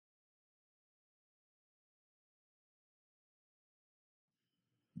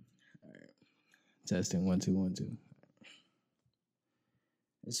Testing 1 2 1 2.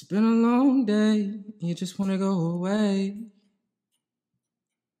 It's been a long day. You just wanna go away.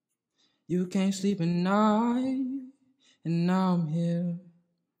 You can't sleep at night, and now I'm here.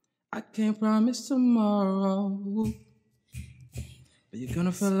 I can't promise tomorrow, but you're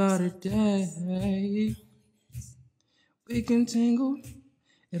gonna feel out today. We can tangle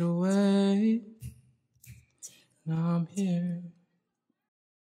it away. Now I'm here.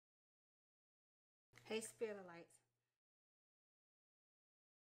 Hey, Spirit Lights.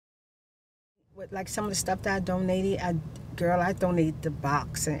 With like some of the stuff that I donated, I donated the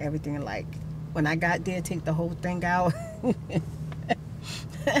box and everything. Like when I got there, take the whole thing out.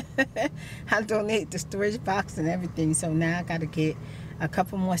 I donated the storage box and everything. So now I gotta get a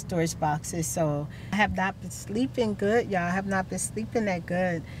couple more storage boxes. So I have not been sleeping good, y'all. I have not been sleeping that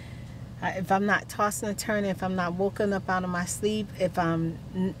good. If I'm not tossing and turning, if I'm not woken up out of my sleep, if I'm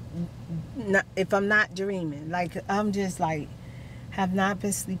not dreaming, like I'm just like have not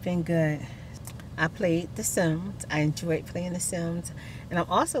been sleeping good. I played The Sims. I enjoyed playing The Sims, and I'm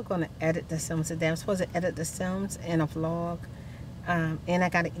also going to edit The Sims today. I'm supposed to edit The Sims in a vlog, and I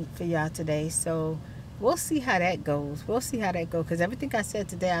got to eat for y'all today. So we'll see how that goes. We'll see how that goes, because everything I said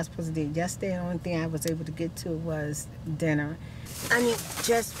today I was supposed to do yesterday. The only thing I was able to get to was dinner. I need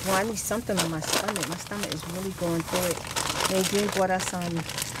something on my stomach. My stomach is really going through it. They did bought us some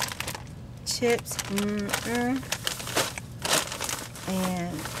chips.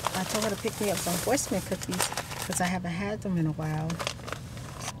 And I told her to pick me up some horseman cookies because I haven't had them in a while.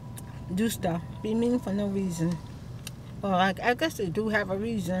 Do stuff. Be mean for no reason. Well, I guess they do have a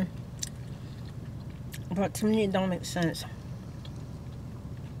reason. But to me, it don't make sense.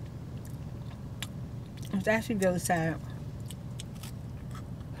 It's actually really sad.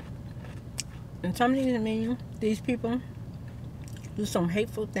 And some of these people do some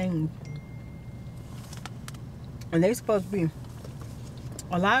hateful things. And they supposed to be,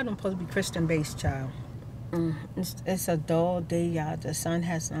 a lot of them supposed to be Christian-based, child. It's a dull day, y'all. The sun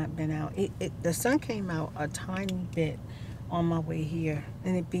has not been out. The sun came out a tiny bit on my way here,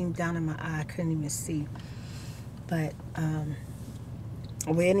 and it beamed down in my eye. I couldn't even see. But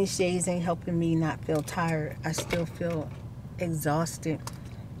wearing these shades ain't helping me not feel tired. I still feel exhausted.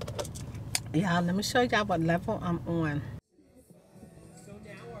 Y'all, let me show y'all what level I'm on. So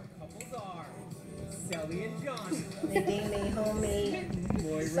now our couples are Sally and John. Nadine homemade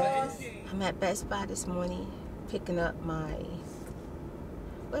sauce. I'm at Best Buy this morning picking up my,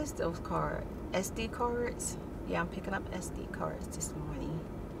 what's those cards? SD cards? Yeah, I'm picking up SD cards this morning.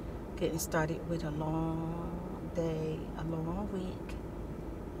 Getting started with a long day, a long week,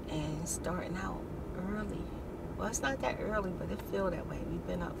 and starting out early. Well, it's not that early, but it feels that way. We've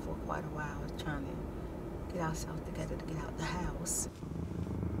been up for quite a while trying to get ourselves together to get out the house.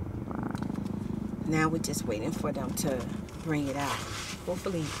 Now we're just waiting for them to bring it out.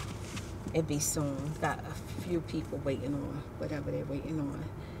 Hopefully it'll be soon. Got a few people waiting on whatever they're waiting on.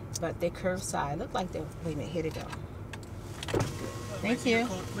 But they're curbside. Look like they're waiting. Here they go. Thank you.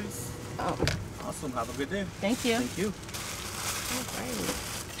 Code, please. Oh. Awesome. Have a good day. Thank you. Thank you. Alright.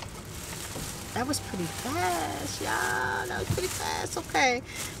 That was pretty fast, y'all. That was pretty fast. Okay.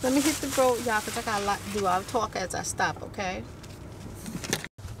 Let me hit the road, y'all, because I got a lot to do. I'll talk as I stop, okay?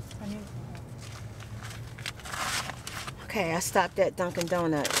 Okay, I stopped at Dunkin'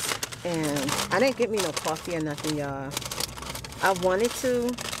 Donuts, and I didn't get me no coffee or nothing, y'all. I wanted to,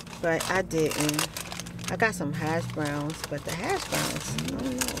 but I didn't. I got some hash browns, but the hash browns, I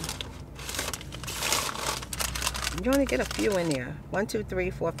don't know. You only get a few in there. 1, 2, 3,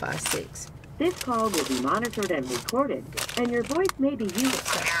 4, 5, 6. This call will be monitored and recorded, and your voice may be used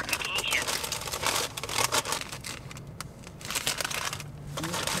for verification.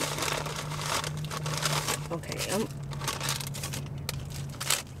 Okay,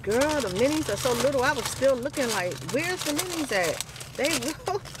 girl, the minis are so little. I was still looking like, where's the minis at? They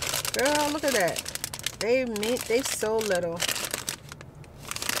go. Girl, look at that. They so little.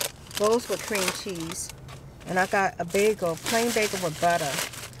 Those with cream cheese. And I got a bagel, plain bagel with butter.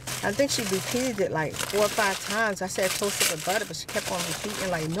 I think she repeated it like 4 or 5 times. I said toasted with butter, but she kept on repeating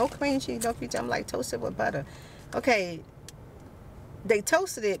like no cream cheese, no cream cheese. I'm like toasted with butter. Okay, they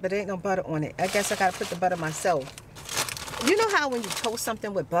toasted it, but there ain't no butter on it. I guess I gotta put the butter myself. You know how when you toast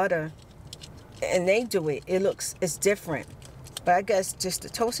something with butter and they do it, it's different. But I guess just the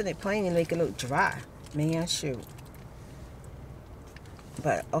toasting it plain and make it look dry. Man, shoot.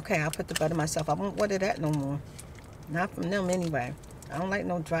 But okay, I'll put the butter myself. I won't order that no more. Not from them anyway. I don't like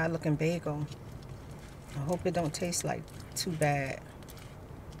no dry looking bagel. I hope it don't taste like too bad.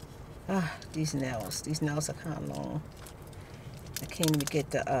 Ah, these nails. These nails are kind of long. I can't even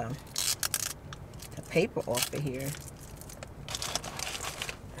get the paper off of here.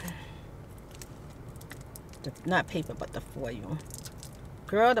 Not paper, but the foil.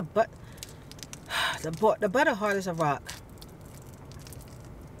 Girl, the butter hard as a rock.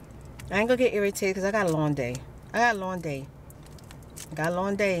 I ain't gonna get irritated because I got a long day. I got a long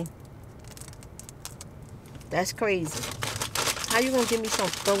day. That's crazy. How you gonna give me some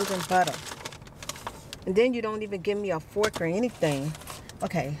frozen butter? And then you don't even give me a fork or anything.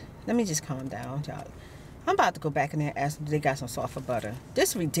 Okay, let me just calm down, y'all. I'm about to go back in there and ask them if they got some softer butter.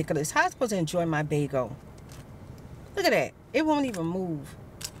 This is ridiculous. How am I supposed to enjoy my bagel? Look at that. It won't even move.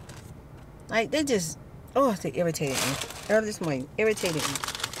 Like, they just... Oh, they irritated me. Early this morning. Irritated me.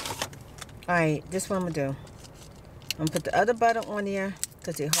 Alright, this is what I'm going to do. I'm going to put the other butter on there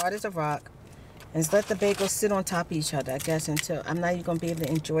because they're hard as a rock. And just let the bagels sit on top of each other, I guess, until... I'm not even going to be able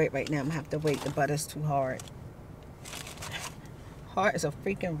to enjoy it right now. I'm going to have to wait. The butter's too hard. Hard as a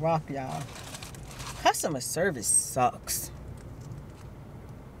freaking rock, y'all. Customer service sucks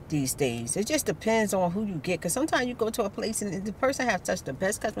these days. It just depends on who you get, because sometimes you go to a place and the person has such the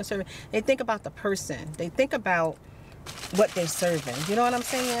best customer service. They think about the person. They think about what they're serving. You know what I'm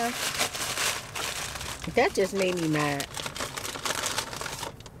saying? That just made me mad.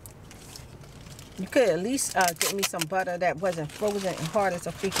 You could at least get me some butter that wasn't frozen and hard as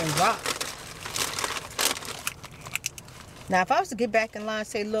a freaking rock. Now, if I was to get back in line and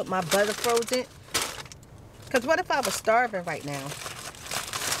say, look, my butter frozen, because what if I was starving right now?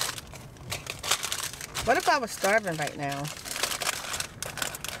 What if I was starving right now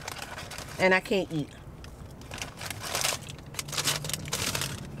and I can't eat?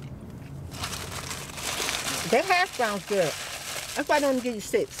 That hash brown's good. That's why I don't give you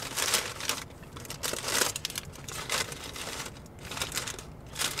 6.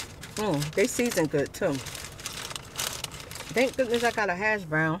 They season good too. Thank goodness I got a hash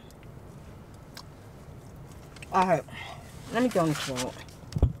brown. Alright, let me go on the floor.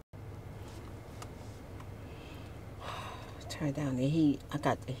 Turn down the heat. I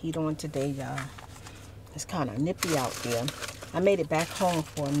got the heat on today, y'all. It's kind of nippy out there. I made it back home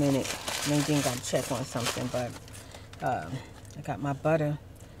for a minute. Maybe got to check on something, but I got my butter.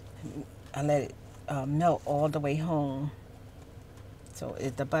 I let it melt all the way home. So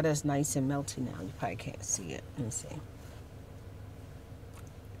the butter is nice and melty now. You probably can't see it. Let me see.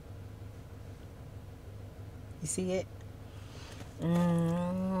 You see it?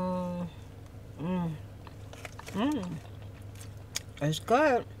 It's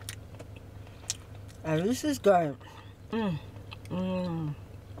good. At least it's good.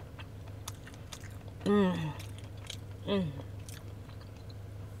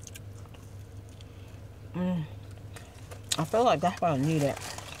 I feel like that's what I need it.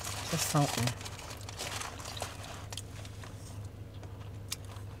 Just something.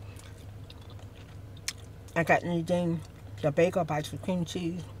 I got anything, the bagel bites with cream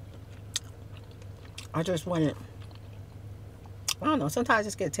cheese. I just want it. I don't know. Sometimes I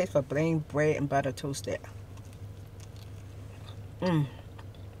just get a taste for plain bread and butter toasted. I'm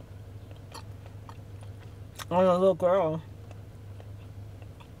a little girl.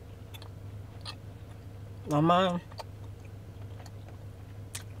 My mom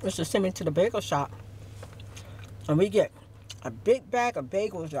used to send me to the bagel shop, and we get a big bag of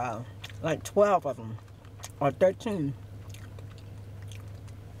bagels, y'all, like 12 of them or 13.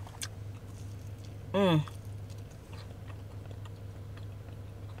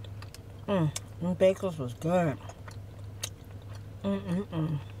 Them bagels was good.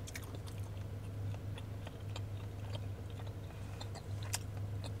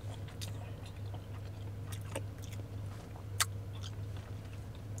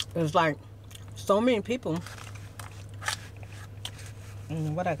 It's like so many people.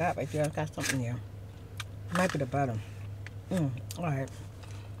 What I got right there, I got something there. It might be the butter. Alright.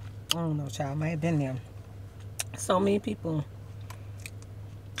 I don't know, child. Might have been there. So many people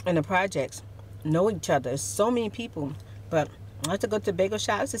in the projects know each other. So many people. But I have to go to bagel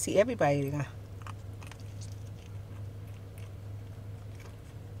shops to see everybody there.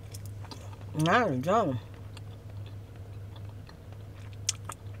 I don't know.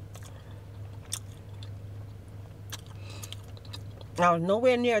 I was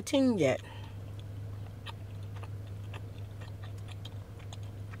nowhere near a teen yet.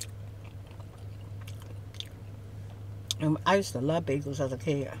 And I used to love bagels as a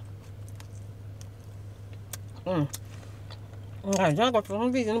kid. When I was younger, for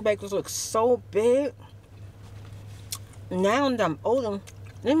some reason, the bagels look so big. Now that I'm older,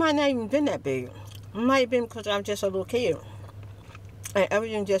 they might not even been that big. It might have been because I was just a little kid. And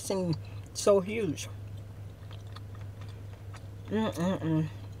everything just seemed so huge.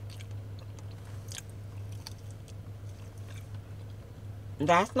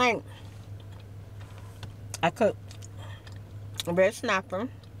 Last night, I cooked a red snapper.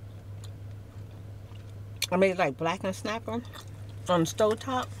 I made like blackened snapper on the stove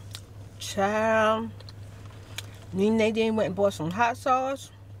top. Child, me and Nadine went and bought some hot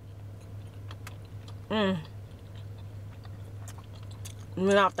sauce. Went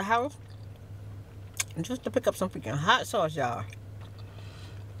out the house just to pick up some freaking hot sauce, y'all.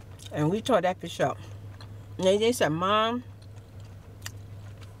 And we tore that fish up. Nadine said, Mom,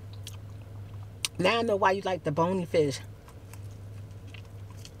 now I know why you like the bony fish.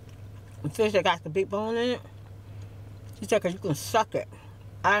 The fish that got the big bone in it. She said, because you can suck it.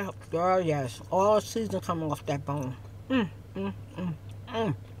 Girl, yes. All season coming off that bone.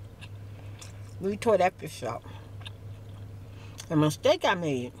 We tore that fish up. The mistake I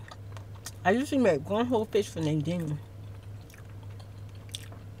made, I usually make one whole fish for Nadine.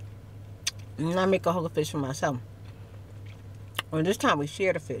 And I make a whole fish for myself. Well, this time we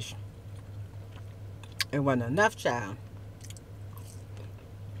shared a fish. It wasn't enough, child.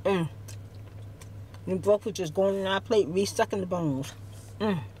 We both were just going in our plate, re-sucking the bones.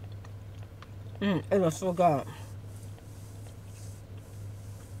 It was so good.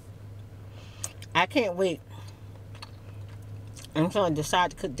 I can't wait until I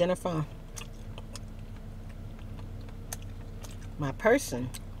decide to cook dinner for my person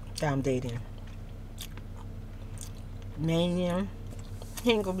that I'm dating. Man,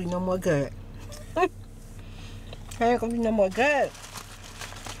 he ain't gonna be no more good. He ain't gonna be no more good.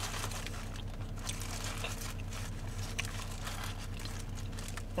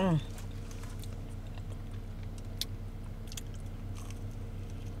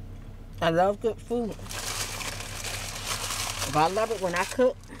 I love good food. If I love it when I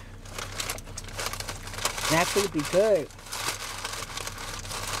cook, that food be good.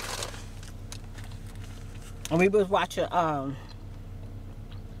 And we was watching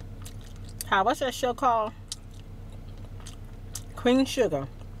what's that show called? Queen Sugar.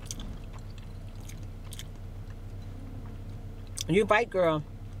 You right, girl.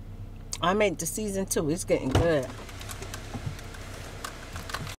 I made it to season 2. It's getting good.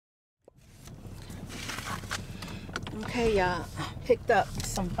 Okay, y'all. Picked up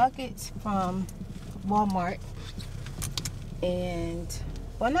some buckets from Walmart. And,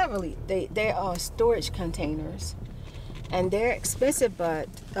 well, not really. They are storage containers. And they're expensive, but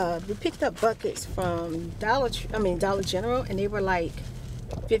we picked up buckets from Dollar General, and they were like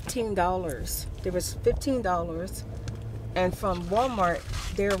 $15. There was $15. And from Walmart,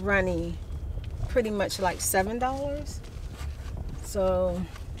 they're running pretty much like $7. So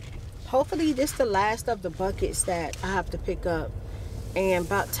hopefully this is the last of the buckets that I have to pick up. And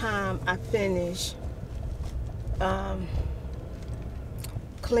about time I finish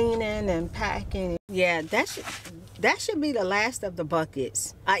cleaning and packing. Yeah, that should be the last of the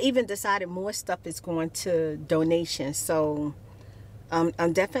buckets. I even decided more stuff is going to donations. So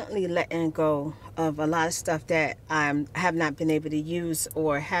I'm definitely letting go of a lot of stuff that I have not been able to use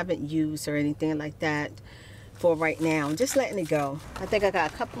or haven't used or anything like that for right now. I'm just letting it go. I think I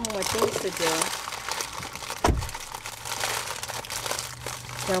got a couple more things to do.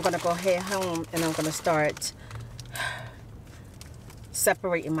 Then I'm going to go head home and I'm going to start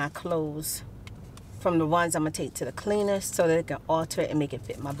separating my clothes from the ones I'm going to take to the cleaners so that it can alter it and make it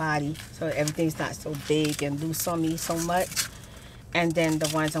fit my body so that everything's not so big and loose on me so much. And then the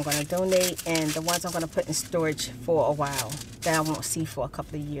ones I'm going to donate and the ones I'm going to put in storage for a while that I won't see for a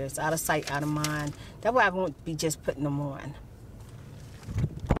couple of years. Out of sight, out of mind. That way I won't be just putting them on.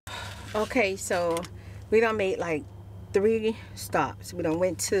 Okay, so we done made like 3 stops. We done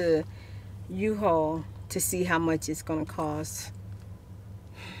went to U-Haul to see how much it's going to cost.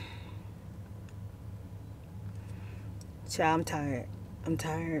 Child, I'm tired. I'm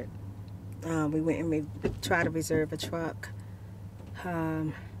tired. We went and tried to reserve a truck.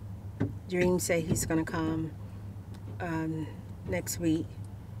 Dream said he's gonna come next week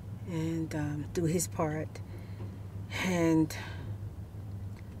and do his part, and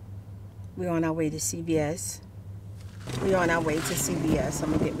we're on our way to CVS. I'm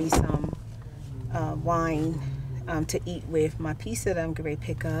gonna get me some wine to eat with my pizza that I'm gonna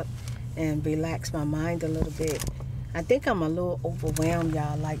pick up and relax my mind a little bit. I think I'm a little overwhelmed,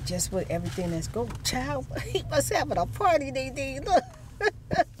 y'all, like just with everything that's going. Child, he was having a party, DD. Look.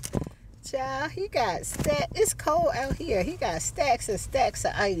 Child, he got stacks. It's cold out here. He got stacks and stacks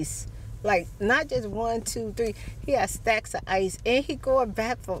of ice. Like, not just 1, 2, 3. He got stacks of ice. And he going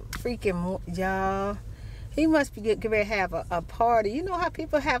back for freaking, y'all. He must be getting ready to have a party. You know how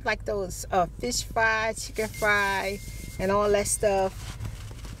people have like those fish fry, chicken fry, and all that stuff?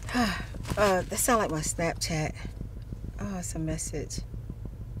 That sound like my Snapchat. Oh, it's a message.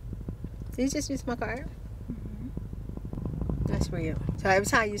 Did you just use my card? That's weird. So every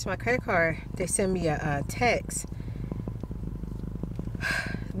time I use my credit card, they send me a text,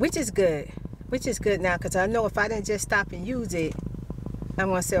 which is good. Which is good now, because I know if I didn't just stop and use it, I'm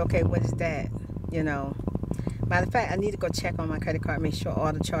going to say, okay, what is that? You know. Matter of fact, I need to go check on my credit card, make sure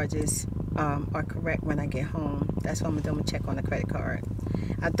all the charges are correct when I get home. That's what I'm going to do. I'm going to check on the credit card.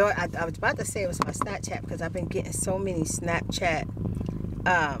 I thought I was about to say it was my Snapchat, because I've been getting so many Snapchat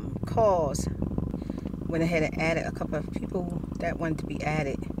calls. Went ahead and added a couple of people that wanted to be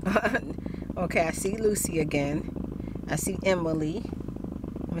added. Okay, I see Lucy again. I see Emily.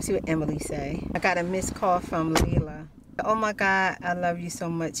 Let me see what Emily say. I got a missed call from Layla. Oh my God, I love you so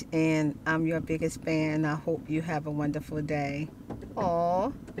much, and I'm your biggest fan. I hope you have a wonderful day.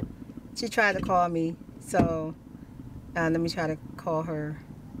 Aw, she tried to call me, so let me try to call her.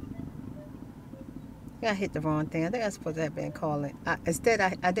 I hit the wrong thing. I think I was supposed to have been calling. Instead,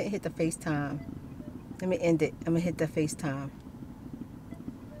 I didn't hit the FaceTime. Let me end it. I'm gonna hit the FaceTime,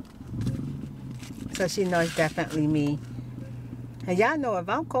 so she knows definitely me. And y'all know if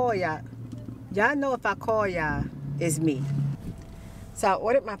I'm call y'all, y'all know if I call y'all, it's me. So I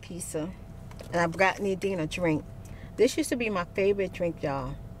ordered my pizza, and I've got Nadine a drink. This used to be my favorite drink,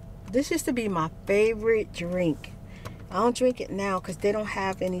 y'all. This used to be my favorite drink. I don't drink it now because they don't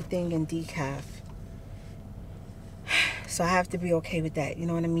have anything in decaf. So I have to be okay with that, you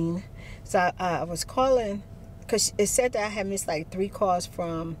know what I mean? So I was calling, because it said that I had missed like 3 calls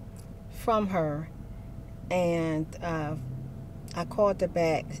from her. And I called her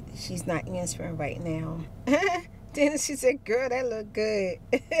back. She's not answering right now. Then she said, girl, that look good.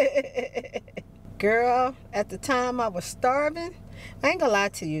 Girl, at the time I was starving. I ain't gonna lie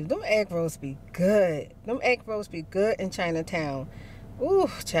to you. Them egg rolls be good. Them egg rolls be good in Chinatown. Ooh,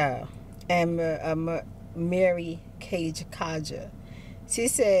 child. And Mary Cage Kaja. She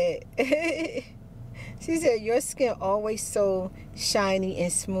said, your skin always so shiny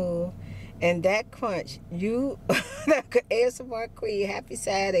and smooth. And that crunch, you, ASMR Queen, happy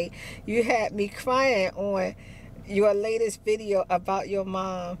Saturday. You had me crying on your latest video about your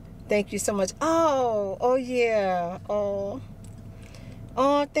mom. Thank you so much. Oh yeah. Oh,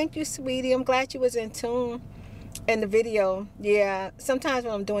 thank you, sweetie. I'm glad you was in tune in the video. Yeah, sometimes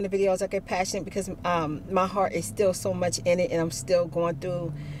when I'm doing the videos, I get passionate because my heart is still so much in it, and I'm still going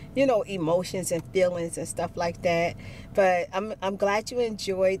through, you know, emotions and feelings and stuff like that. But I'm glad you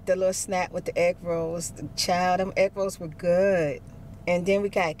enjoyed the little snack with the egg rolls. Child, them egg rolls were good. And then we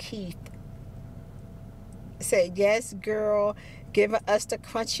got Keith. Said, yes, girl, giving us the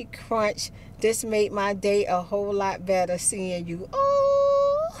crunchy crunch. This made my day a whole lot better seeing you.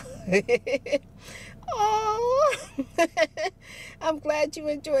 Oh, oh. I'm glad you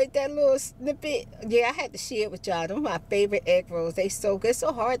enjoyed that little snippet. Yeah, I had to share it with y'all. Them are my favorite egg rolls. They so good. It's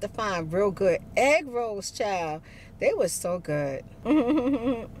so hard to find real good egg rolls, child. They were so good.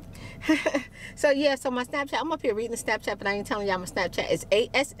 So yeah, so my Snapchat, I'm up here reading the Snapchat, but I ain't telling y'all my Snapchat is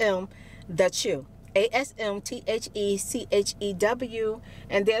ASMTheChew. ASMTheChew,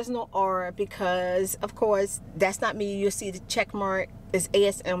 and there's no R because, of course, that's not me. You'll see the check mark is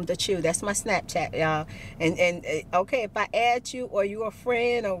ASMTheChew. That's my Snapchat, y'all. And okay, if I add you or you're a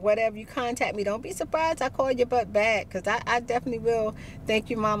friend or whatever, you contact me, don't be surprised I call your butt back, because I definitely will. Thank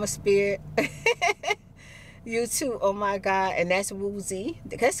you, Mama Spirit. You too. Oh my God. And that's Woozy.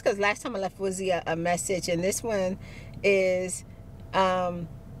 That's because last time I left Woozy a message, and this one is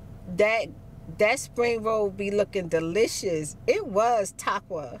that spring roll be looking delicious. It was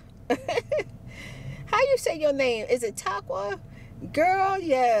Takwa. How you say your name? Is it Takwa? Girl,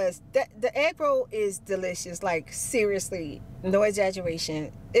 yes. The egg roll is delicious. Like, seriously, no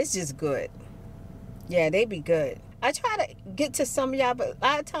exaggeration. It's just good. Yeah, they be good. I try to get to some of y'all, but a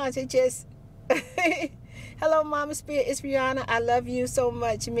lot of times it just... Hello, Mama Spirit. It's Rihanna. I love you so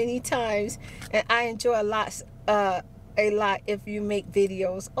much many times. And I enjoy a lot if you make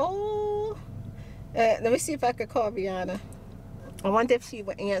videos. Oh... let me see if I could call Rihanna. I wonder if she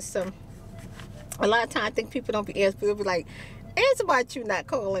would answer. A lot of times I think people don't be answering. People be like, answer why you not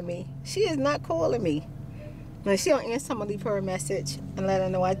calling me. She is not calling me. When she don't answer, I'm going to leave her a message and let her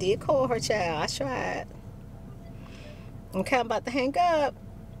know I did call her, child. I tried. Okay, I'm about to hang up.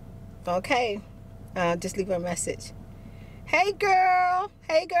 Okay. Just leave her a message. Hey, girl.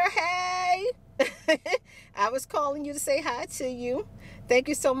 Hey, girl. Hey. I was calling you to say hi to you. Thank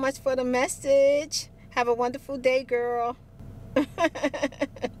you so much for the message. Have a wonderful day, girl.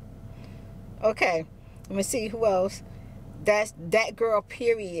 Okay, let me see who else. That's that girl,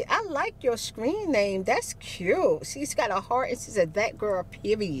 period. I like your screen name. That's cute. She's got a heart and she said that girl,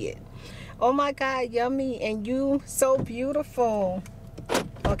 period. Oh my God, yummy. And you so beautiful.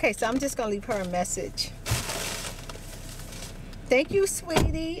 Okay, so I'm just gonna leave her a message. Thank you,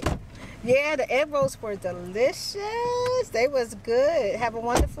 sweetie. Yeah, the egg rolls were delicious. They was good. Have a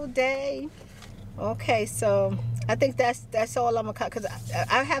wonderful day. Okay, so I think that's all I'm gonna cut, because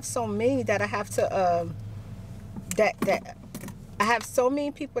I have so many that I have to that I have so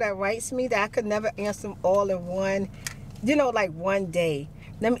many people that writes me that I could never answer them all in one, you know, like one day.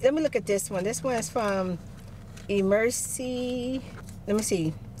 Let me look at this one. This one is from Emercy. Let me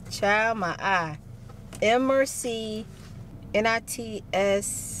see. Child, my eye. Emercy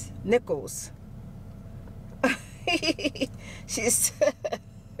Nits Nichols. She's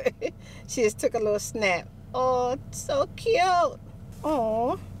she just took a little snap. Oh, so cute.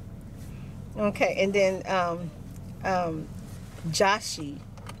 Oh. Okay, and then Joshi.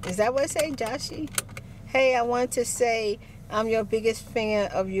 Is that what it say, Joshi? Hey, I want to say I'm your biggest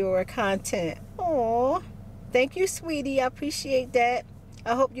fan of your content. Oh, thank you, sweetie. I appreciate that.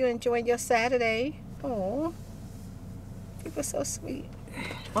 I hope you enjoyed your Saturday. Oh, people so sweet.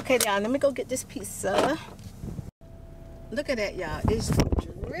 Okay, y'all, let me go get this pizza. Look at that, y'all. It's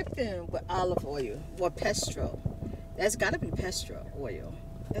dripping with olive oil. Or Pesto. That's got to be Pesto oil.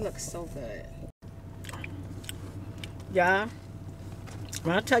 It looks so good. Y'all,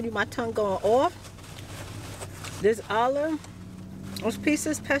 when I tell you my tongue going off, this olive, those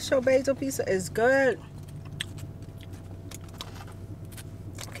pieces, Pesto basil pizza is good.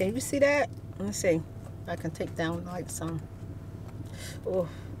 Can you see that? Let me see if I can take down like some. Oh.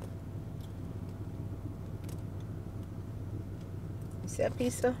 You see that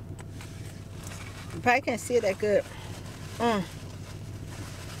pizza? You probably can't see it that good.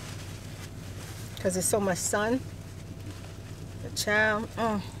 Because there's so much sun. The child.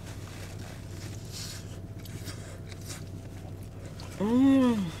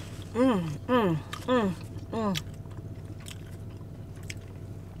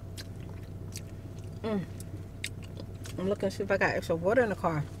 I'm looking to see if I got extra water in the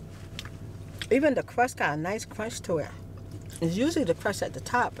car. Even the crust got a nice crunch to it. It's usually the crust at the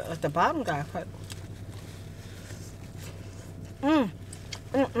top, but at the bottom got a crunch.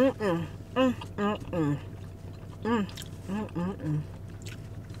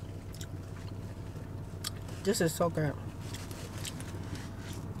 This is so good.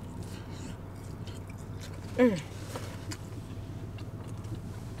 It's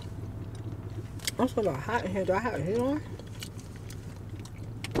a little hot in here. Do I have the heat on?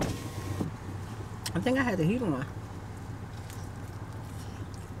 I think I had the heat on.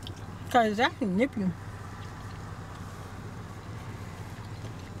 Because it's actually nippy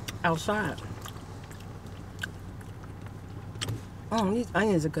outside. Oh, these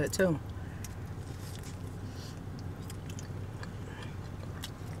onions are good too.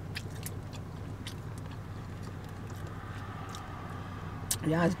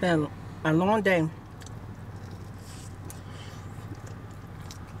 Yeah, it's been a long day.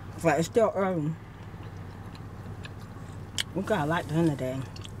 But it's still early. We got a lot done today.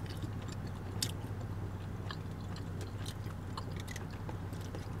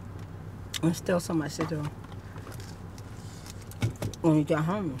 There's still so much to do when you get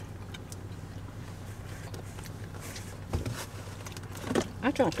home.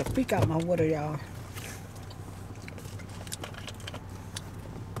 I tried to freak out my water, y'all.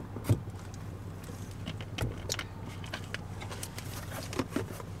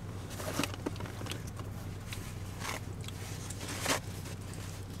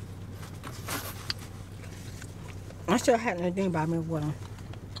 I still hadn't anything about me water.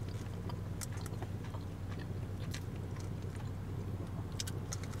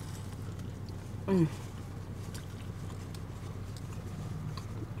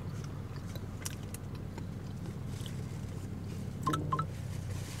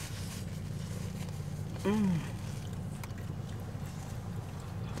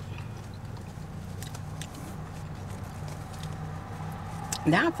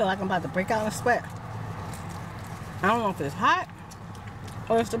 Now I feel like I'm about to break out in sweat. I don't know if it's hot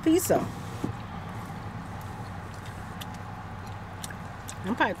or it's the pizza.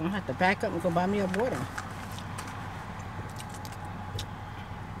 I'm probably gonna have to back up and go buy me a water.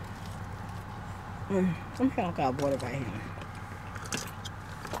 I'm sure I got water right here.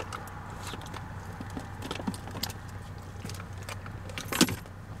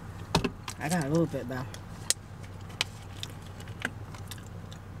 I got a little bit though.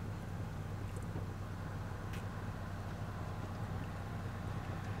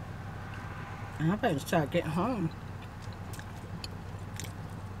 I better start getting home.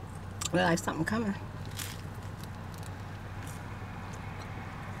 Look like something coming.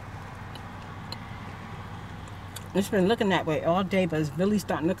 It's been looking that way all day, but it's really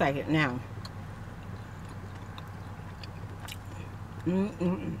starting to look like it now.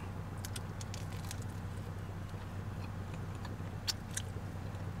 Mm-mm-mm.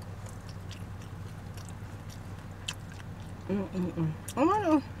 Mm-mm-mm. I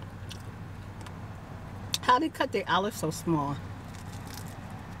wonder how they cut their olives so small.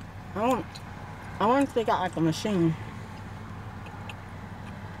 I wonder if they got like a machine.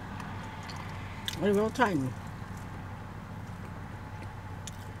 They're real tiny.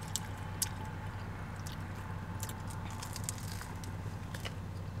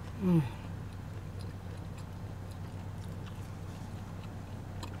 Mm.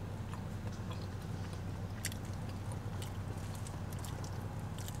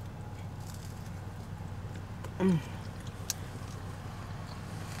 Mm.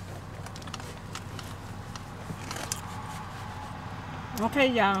 Okay,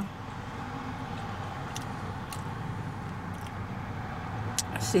 y'all.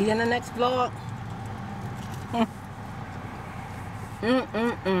 See you in the next vlog.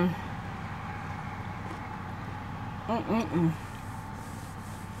 Mm-mm-mm. Mm-mm-mm.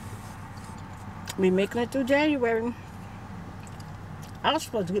 We making it through January. I was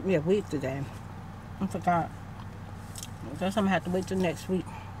supposed to get me a week today. I forgot. I guess I'm gonna have to wait till next week.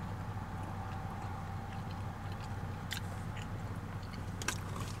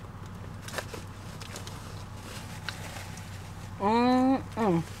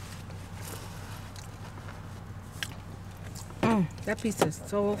 That pizza is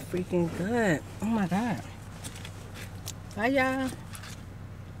so freaking good. Oh my God. Bye, y'all.